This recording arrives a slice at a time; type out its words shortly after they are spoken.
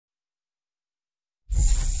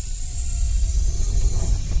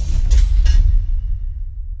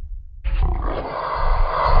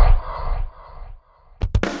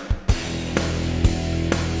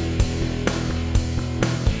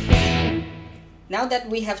Now that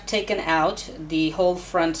we have taken out the whole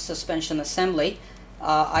front suspension assembly,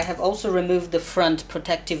 I have also removed the front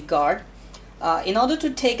protective guard. In order to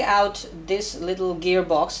take out this little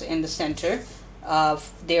gearbox in the center,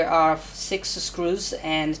 there are 6 screws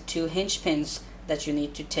and 2 hinge pins that you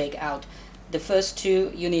need to take out. The first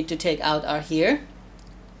 2 you need to take out are here.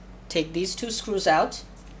 Take these 2 screws out.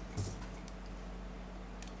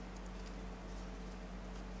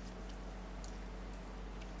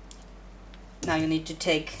 Now you need to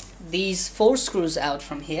take these 4 screws out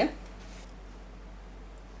from here.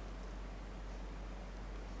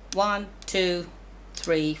 1, 2,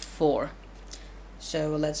 3, 4.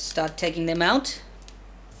 So let's start taking them out.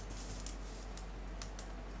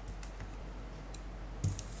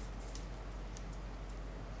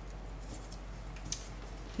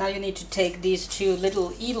 Now you need to take these 2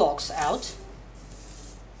 little E-locks out.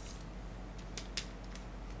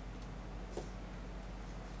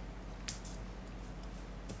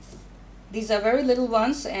 These are very little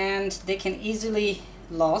ones and they can easily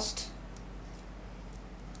lost.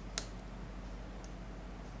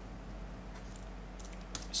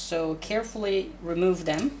 So carefully remove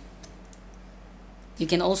them. You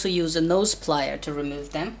can also use a nose plier to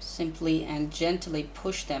remove them. Simply and gently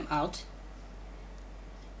push them out.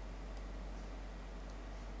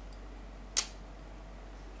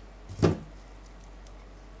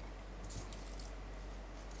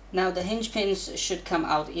 Now the hinge pins should come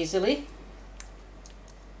out easily.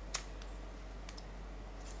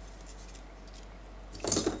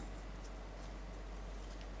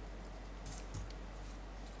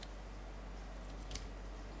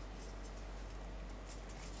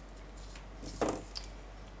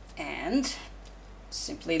 And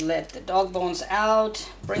simply let the dog bones out,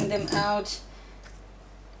 bring them out,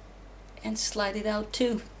 and slide it out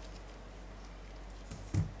too.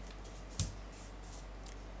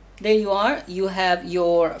 There you are. You have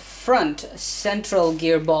your front central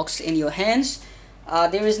gearbox in your hands.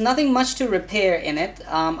 There is nothing much to repair in it.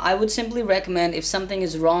 I would simply recommend, if something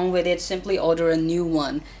is wrong with it, simply order a new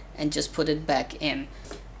one and just put it back in.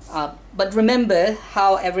 But remember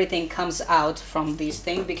how everything comes out from these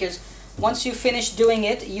things, because once you finish doing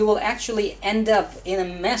it, you will actually end up in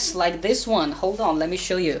a mess like this one. Hold on, let me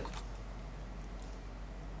show you.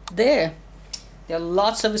 There are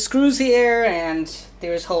lots of screws here and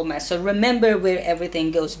there's a whole mess. So remember where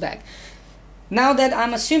everything goes back. Now that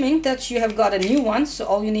I'm assuming that you have got a new one, so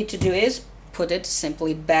all you need to do is put it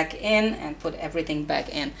simply back in and put everything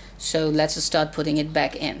back in. So let's start putting it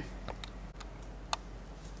back in.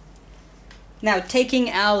 Now, taking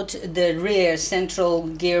out the rear central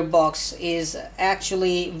gearbox is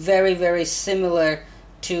actually very similar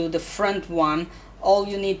to the front one. All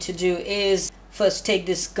you need to do is first take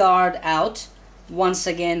this guard out. Once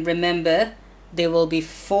again, remember there will be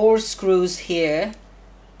 4 screws here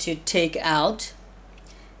to take out,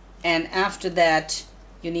 and after that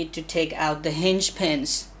you need to take out the hinge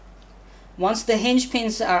pins. Once the hinge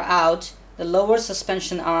pins are out, the lower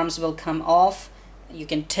suspension arms will come off. You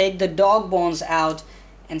can take the dog bones out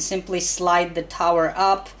and simply slide the tower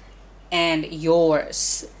up, and your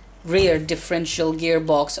rear differential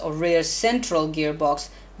gearbox or rear central gearbox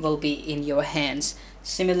will be in your hands.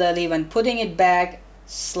 Similarly, when putting it back,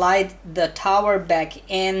 slide the tower back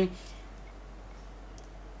in,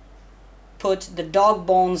 put the dog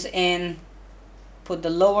bones in, put the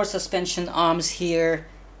lower suspension arms here,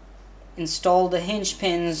 install the hinge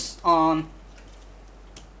pins on,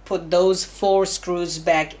 put those 4 screws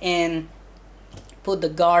back in, put the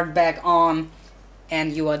guard back on,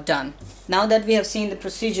 and you are done. Now that we have seen the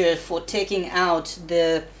procedure for taking out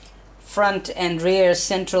the front and rear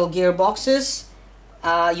central gearboxes,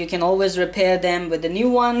 you can always repair them with the new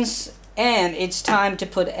ones, and it's time to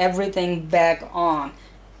put everything back on.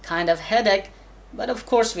 Kind of headache, but of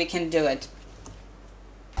course we can do it.